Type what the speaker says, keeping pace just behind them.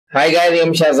Hi guys,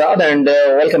 I'm Shahzad and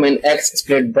welcome in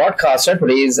xsplit broadcaster.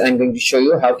 Today I'm going to show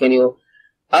you how can you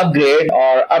upgrade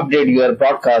or update your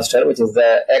broadcaster, which is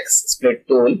the xsplit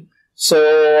tool.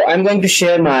 So I'm going to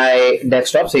share my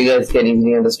desktop so you guys can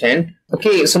easily understand.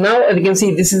 Okay, so now as you can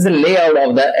see, this is the layout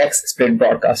of the xsplit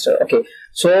broadcaster. Okay,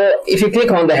 so if you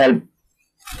click on the help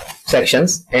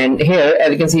sections, and here as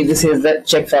you can see, this is the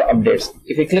check for updates.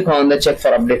 If you click on the check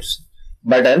for updates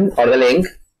button or the link,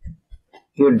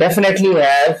 you definitely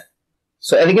have,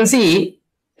 so as you can see,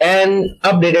 an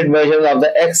updated version of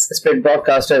the xsplit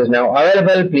broadcaster is now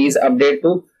available. Please update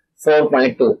to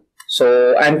 4.2.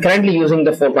 so I'm currently using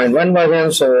the 4.1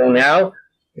 version. So now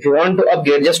if you want to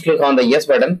upgrade, just click on the yes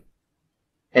button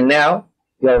and now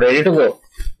you are ready to go.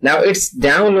 Now it's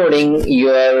downloading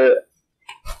your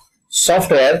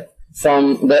software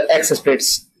from the xsplit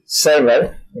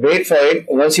server. Wait for it.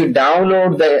 Once you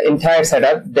download the entire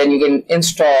setup, then you can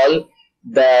install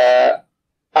the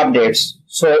updates.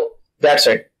 So that's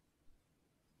it.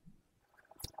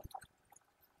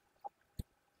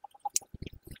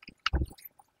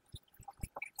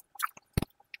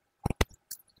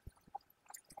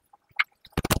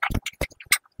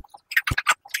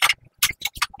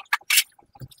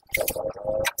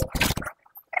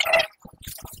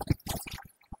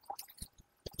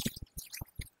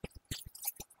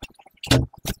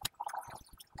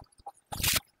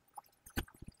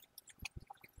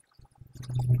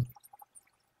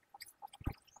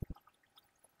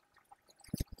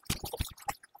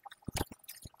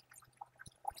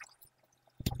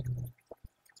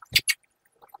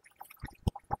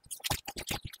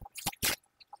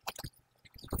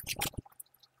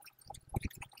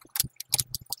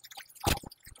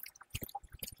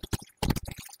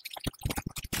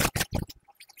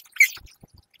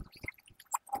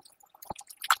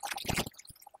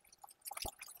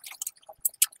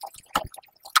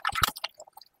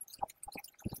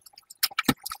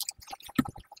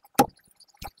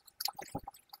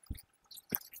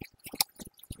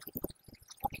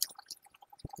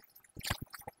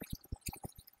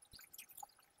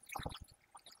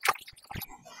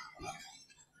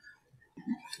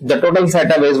 The total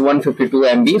setup is 152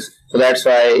 MBs, so that's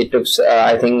why it took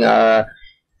I think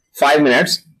 5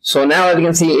 minutes. So now as you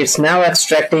can see, it's now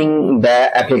extracting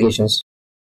the applications.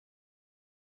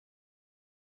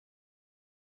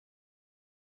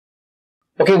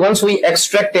 Okay, once we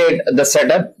extracted the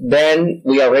setup, then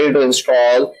we are ready to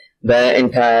install the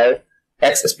entire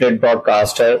xsplit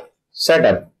broadcaster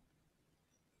setup.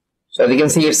 So as you can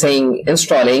see, it's saying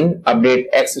installing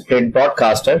update xsplit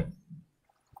broadcaster.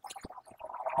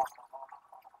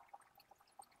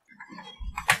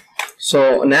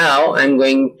 So now I'm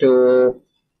going to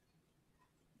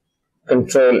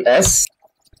Control S.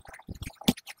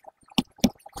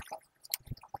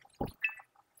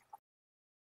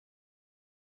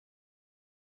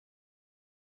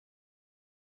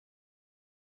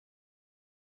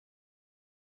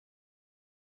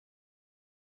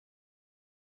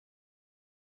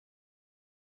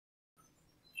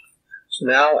 So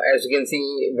now as you can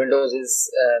see, Windows is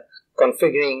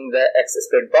configuring the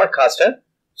xsplit broadcaster.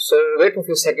 So wait for a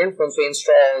few seconds. Once we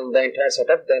install the entire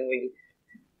setup, then we.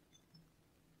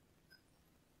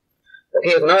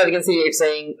 Okay, so now as you can see, it's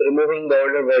saying removing the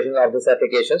older version of this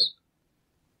applications.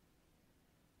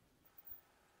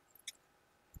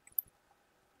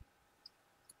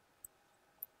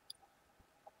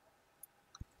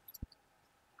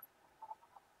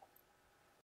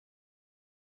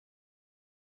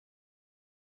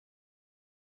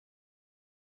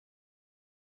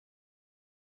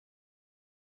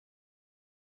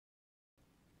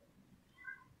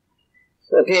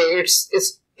 Okay,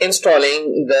 it's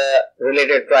installing the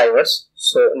related drivers.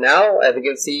 So now as you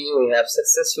can see, we have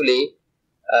successfully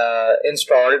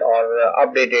installed or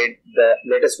updated the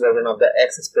latest version of the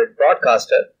xsplit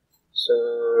broadcaster.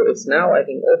 So it's now I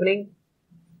think opening.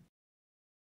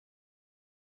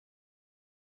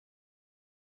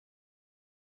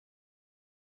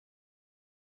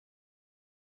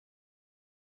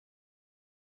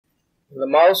 The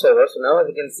mouse over. So now as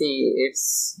you can see,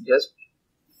 it's just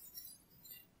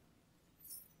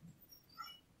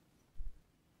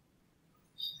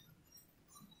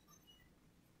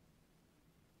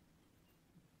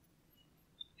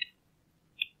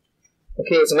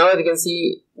okay. So now as you can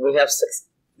see, we have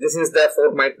this is the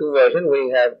 4.2 version.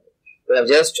 We have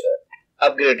just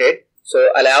upgraded. So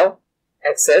allow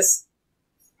access.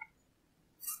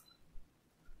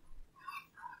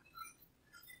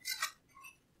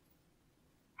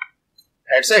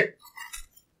 That's it.